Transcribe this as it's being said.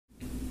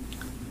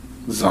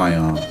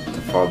Zion,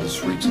 the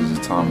farthest reaches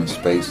of time and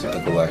space,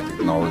 a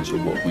galactic knowledge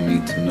of what we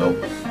need to know,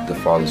 the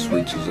farthest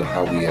reaches of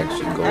how we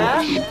actually go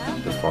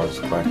to, the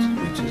farthest galactic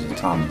reaches of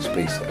time and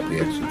space that we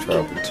actually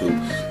travel to,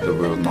 the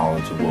real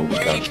knowledge of what we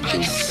got to do,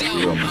 the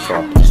real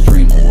metropolis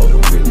dream of what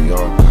we really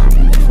are.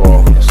 From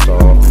afar, from a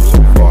star, from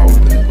so far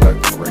within the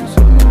galactic race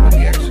of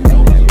nobody actually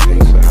knows the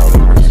pace of how the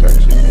race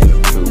actually made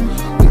it to,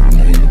 within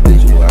the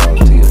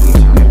individuality of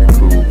each and every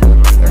crew,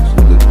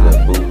 actually lifted up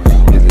who,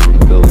 within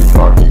the building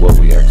block of what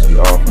we actually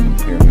are, from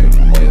the pyramid,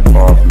 from way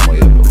far, from way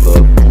up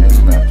above, from the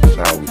snapshots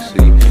how we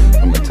see,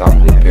 from the top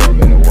of the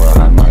pyramid of where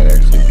I might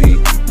actually be,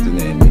 within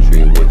the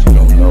imagery of what you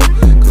don't know,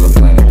 cause I'm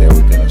planted there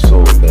within a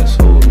soul, that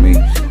soul of me,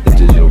 the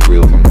digital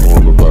real from the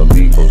orb above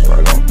me, goes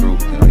right on through,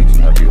 each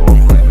and every orb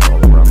planet all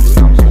around the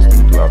sound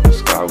system, throughout the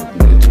sky, within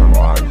the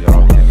eternal eye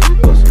job,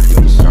 plus I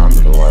get the sound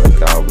of the light of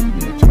God, within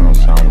the eternal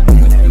sound,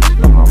 within the peace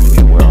and the harmony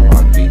of where I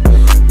might be,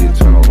 the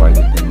eternal light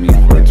within me,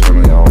 for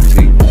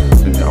eternality,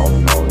 and all the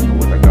knowledge of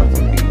what I got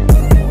to be.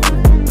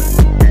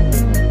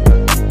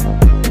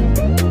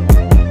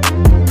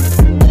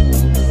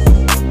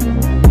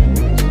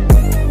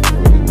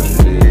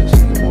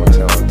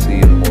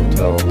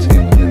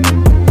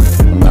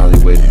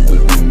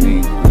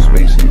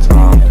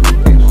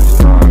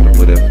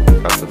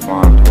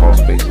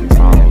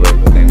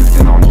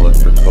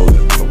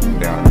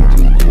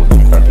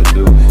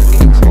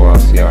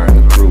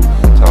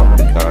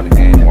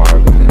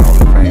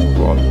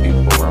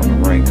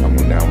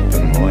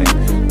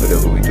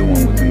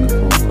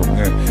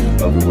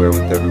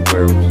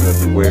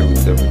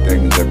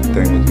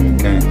 Everything within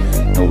the game.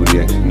 Nobody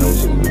actually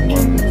knows who would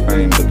run the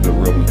fame, but the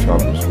real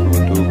metropolis crew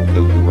do,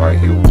 because we're right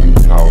here within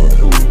the power of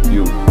who,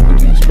 you,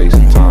 within space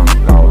and time,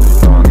 the power of the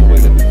dawn, the way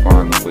that we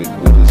find, the way that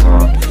we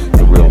design,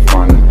 the real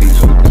finding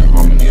peace within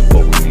harmony of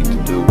what we need to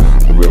do,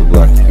 the real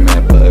galactic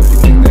map of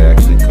everything that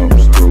actually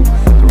comes through,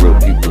 the real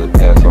people that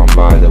pass on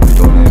by that we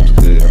don't have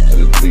to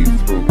lead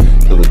through,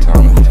 till the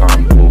time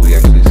of what we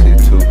actually see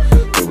it to,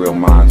 the real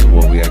minds of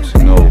what we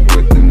actually know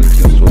within the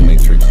digital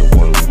matrix of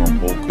what a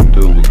wormhole could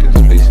do within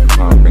space and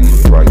time, bringing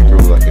you right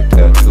through like a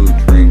tattoo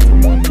dream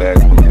from way back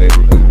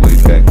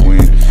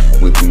when,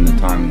 within the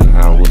time and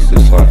how was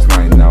this last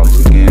night, now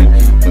it's again,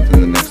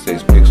 within the next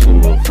day's pixel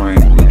of a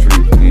frame, the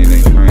dream, DNA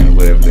train,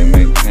 whatever they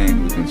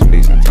maintain within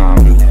space and time,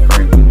 the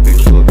frame, the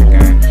pixel of the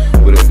game,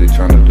 whatever they're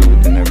trying to do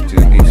within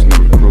everything, each and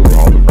every crew,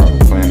 all around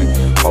the planet,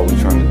 all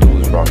we're trying to do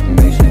is rock the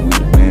nation, we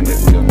demand it,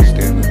 we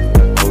understand the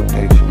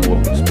quotation of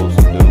what we're supposed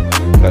to do,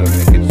 gotta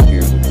make it as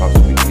clear as we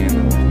possibly can,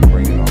 and we can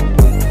bring it all to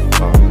the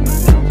top and the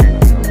sounds and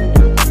that's how we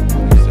do it.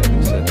 When they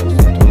said us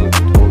to do it,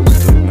 they told us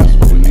to, and that's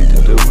what we need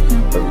to do.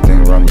 Everything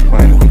around the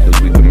planet because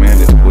we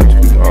demand it, which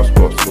we are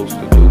supposed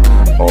to do.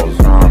 All is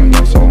wrong, and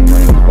that's all I'm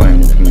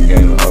playing within the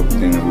game of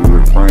everything that we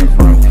refrain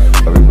from.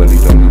 Everybody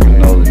don't even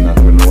know that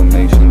nothing no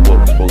nation what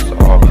we're supposed to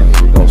offer.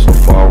 We go so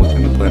far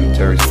within the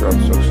planetary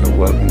structure, so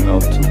what we know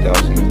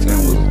 2010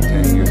 was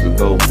 10 years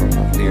ago from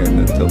here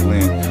until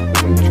then. With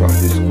the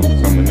metropolis school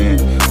coming in,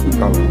 we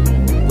probably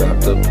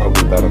wrapped up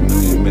about 1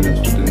 million minutes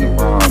within the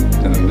rhyme,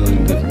 within 1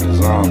 million different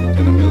designs,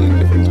 within 1 million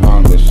different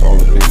times. That's all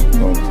the pictures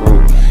going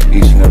through.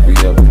 Each and every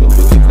episode,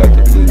 but you got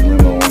the bleed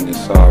limo on your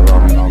side,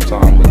 rhyming on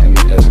time within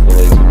the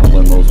Escalades and the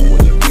limos, and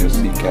what you can't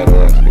see,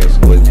 Cadillacs,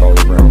 Escalades all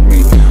around me.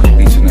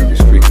 Each and every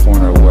street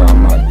corner where I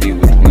might be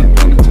within the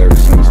planetary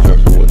sun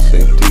structure, what's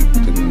safe deep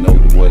within the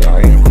note of what I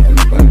am within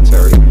the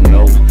planetary. Who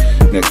knows?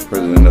 Next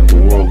president of the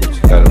world, but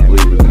you gotta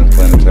believe within the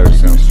planetary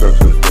sound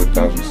structure,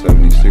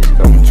 4076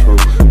 coming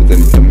true within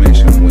the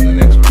dimension when the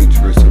next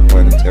futuristic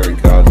planetary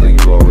gods that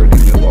you already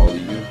knew, all of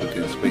you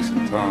within space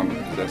and time,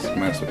 because that's the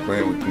master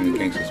plan within the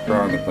gangster's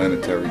crown, the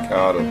planetary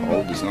god of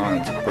all design,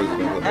 it's the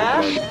president of the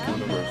whole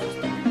universe.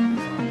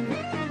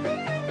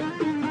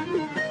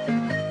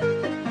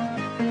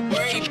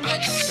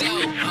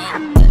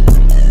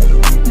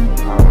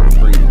 Power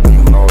free, within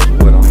the knowledge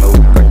of what I know,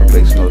 like a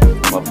base note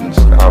from up in the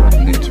sky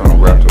within the eternal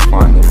raptor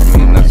find of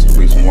me, and that's the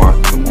reason why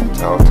the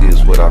mortality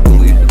is what I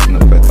believe is an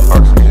effect of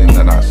oxygen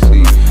that I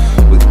see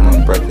within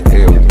one breath of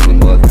air, within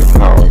the molecular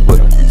power of what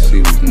I can see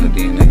within the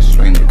DNA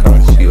strain, the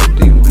cotton COD,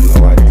 within the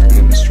light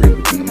chemistry,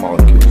 within the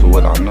molecules of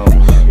what I know.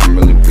 I'm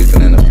really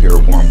breathing in a pure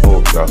warm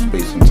hole throughout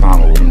space and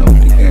time, I will know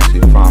what you can't see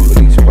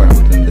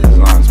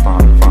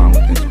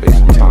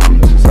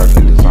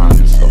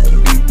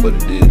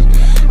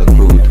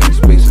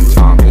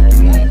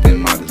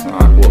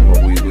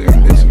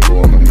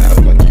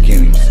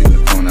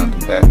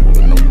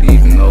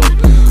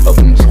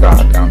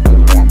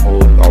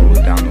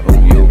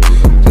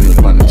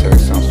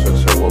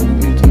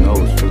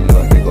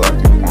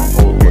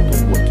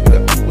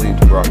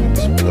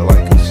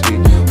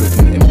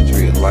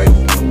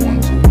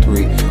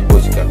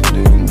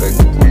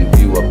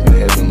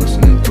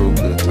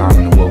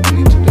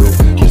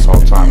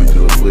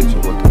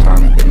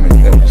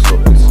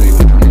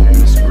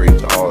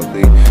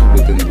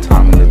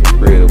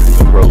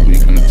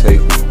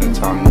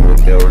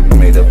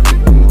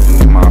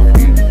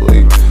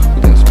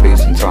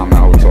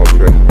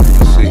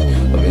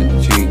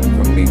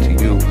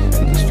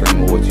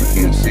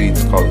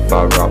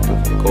fiber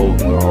optics and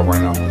gold, and we're all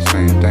running off the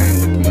same thing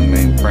within the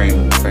main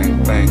frame, the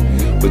same thing.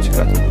 But you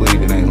got to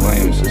believe it ain't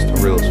lame, it's just the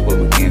real, it's what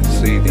we can't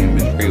see. The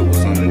imagery of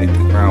what's underneath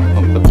the ground,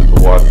 pumped up to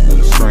the water through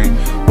the stream.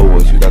 But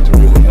what you got to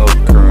really know,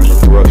 the current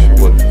of the rush,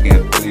 or what you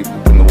can't believe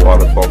within the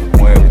waterfall from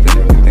where,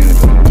 within everything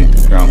that's underneath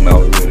the ground,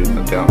 melanated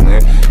and down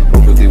there.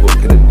 But really, what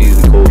could it be?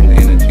 The golden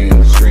energy in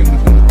the stream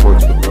within the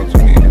quartz that runs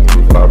me, and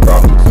through fiber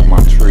optics of my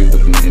tree,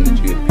 within the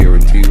energy of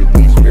purity,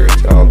 within the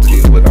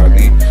spirituality of what I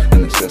need,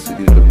 the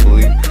necessity to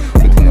believe,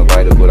 within the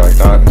light of what I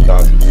got, and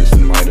God's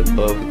existing light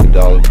above, with the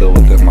dollar bill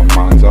within my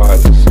mind's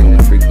eyes, and seeing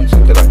the frequency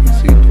that I can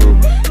see through.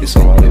 It's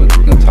all within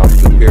the top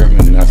of the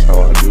pyramid, and that's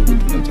how I do.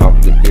 Within the top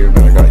of the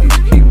pyramid, I got each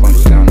key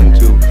punched down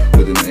into,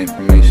 within the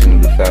information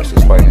of the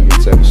fastest lightning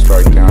that's ever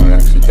strike down and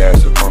actually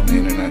dash upon the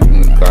internet,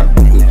 and the God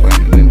completely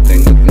planted anything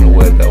within the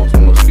web that was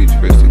the most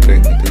futuristic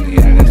thing within the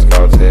internet's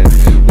God's head,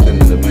 within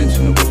the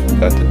dimension of what we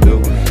got to do.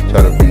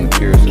 Try to bring the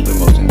purest of the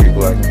most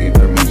intergalactic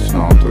information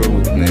all through,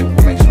 within the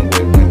information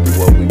wavelength of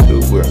what we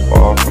do. We're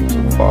far from the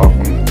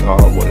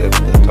top,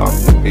 whatever the top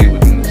would be,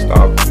 within the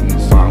stop, within the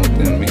sign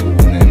within me,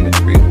 within the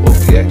imagery of what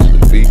we actually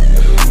be.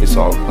 It's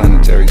all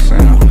planetary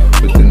sound,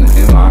 within the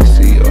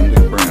M.I.C.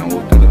 underground,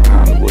 within the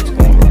pound of what's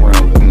going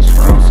around, within the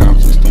surround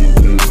sound system,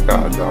 within the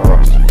sky, Jah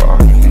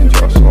Rastafari, and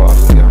Jah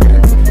Selassie, I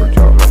can't prefer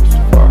Jah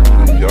Rastafari,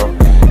 and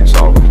Jah. It's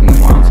all within the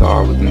mind's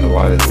eye, within the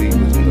light of thee,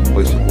 within the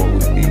place of what we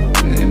be,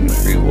 within the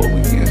imagery of what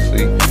we can't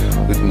see,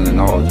 within the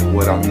knowledge of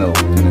what I know,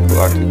 within the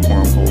galactic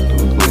wormhole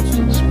through the glitch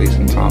of the space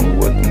and time of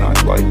what the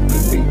night light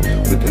could be,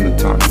 within the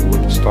time of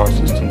what the star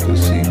system could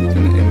see,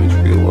 within the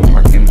imagery of what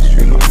my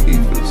chemistry might be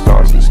for the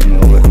star system,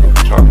 the electric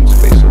time and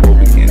space of what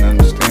we can't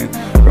understand,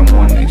 from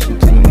one nation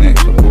to the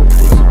next. So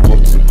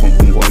what's the point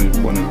from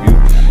point of view?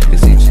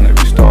 It's each and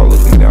every star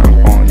looking down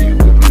upon you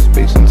within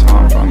space and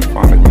time, trying to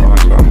find a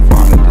grind, trying to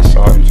find a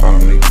decide, and trying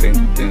to make things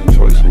within the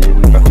choice of what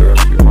we got to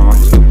actually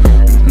rhyme to,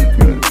 within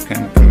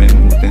the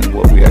commitment within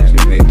what we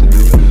actually made to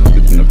do,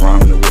 within the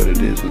rhyming of what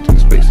it is, within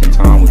space and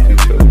time, with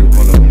each other,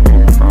 one of them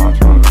on the ground,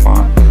 trying to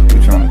find,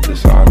 we're trying to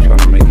decide, trying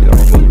to make it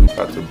all what we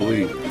got to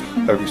believe.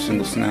 Every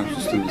single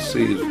synapse through the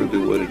sea is really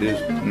what it is.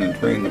 Within the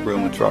dream, the real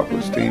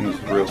metropolis theme is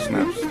the real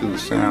synapses through the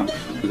sound.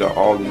 We got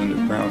all the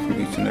underground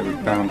from each and every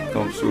pound that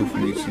comes through,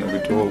 from each and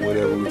every door,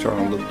 whatever we're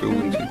trying to look through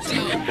into each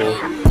and every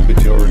door.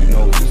 But you already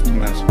know it's just the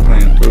master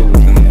plan through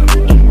within the number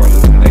one run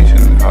of the nation.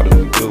 And how do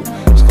we do?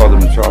 It's called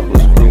the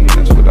metropolis crew, and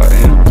that's what I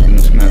am. Within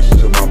the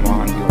synapses of my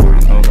mind, you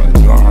already know that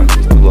it's on. It's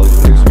just the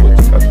luxury, so what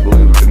you got to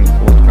believe within the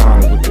fourth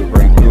kind of what they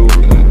bring through.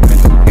 And then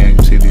you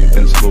can't see the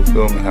invincible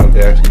film and how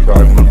they actually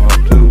drive them up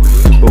too.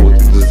 But with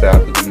the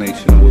zap of the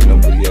nation, what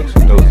nobody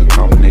actually knows, the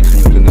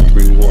combination within the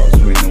three walls,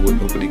 meaning what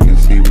nobody can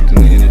see within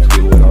the energy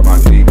of what I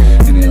might be.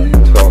 And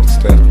alien talk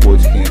stands for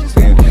what you can't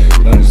stand.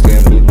 You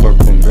understand blue,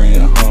 purple, and green,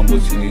 and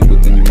what you need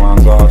within your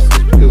mind's eyes.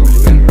 Just because I'm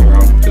spinning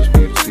around, just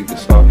for you to see the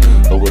side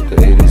of what the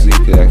A to Z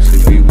could actually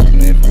be within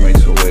the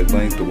information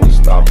wavelength of what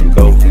stop and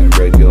go, and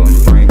radio and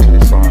the brain to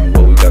the sign of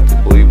what we got to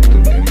believe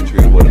within the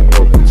imagery of what I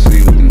hope and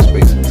see within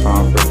space and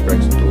time. First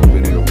reaction to a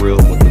video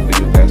real, what the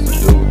video has to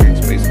do within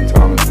space and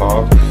time and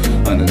pause.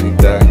 Underneath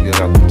that, you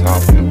got the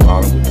top and the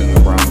bottom within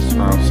the round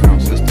surround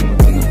sound system,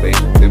 within the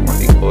base, within my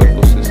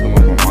ecological system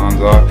of my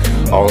mind's eye.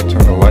 All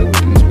eternal light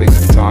within space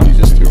and time is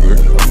just the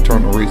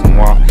eternal reason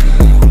why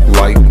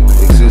light,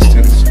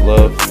 existence,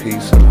 love,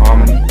 peace, and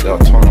harmony. The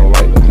eternal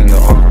light within the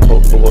archetype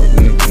of what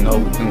we need to know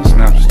within the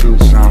synapses through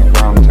the sound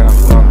around the town,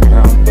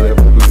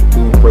 whatever we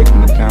do,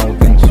 breaking the town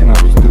within the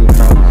synapses through the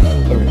town.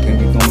 Everything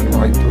be going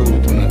right through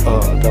within the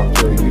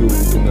Dr. You,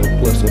 within the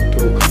bless up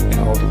through, and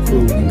all the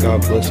crew, and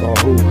God bless all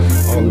who,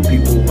 all the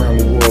people around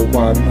the world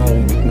wide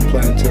known, within the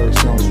planetary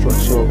sound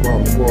structure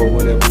around the world,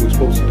 whatever we're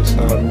supposed to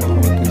decide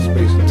around within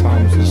space and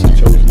time is just a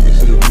chosen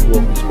decision of what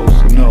we're supposed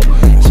to know.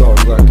 It's all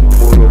like the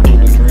portal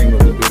through the dream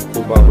of the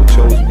biblical Bible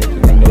chosen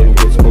within the note of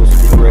what's supposed to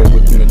be read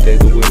within the day,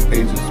 the wind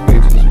pages,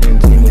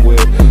 winds in the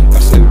web. I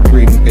said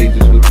reading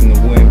pages within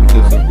the wind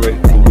because the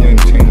wind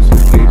changes the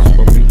pages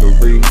for me to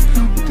read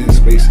within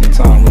space and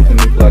time, within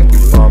the galactic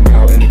rhyme,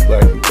 how any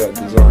galactic got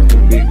designed to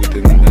be.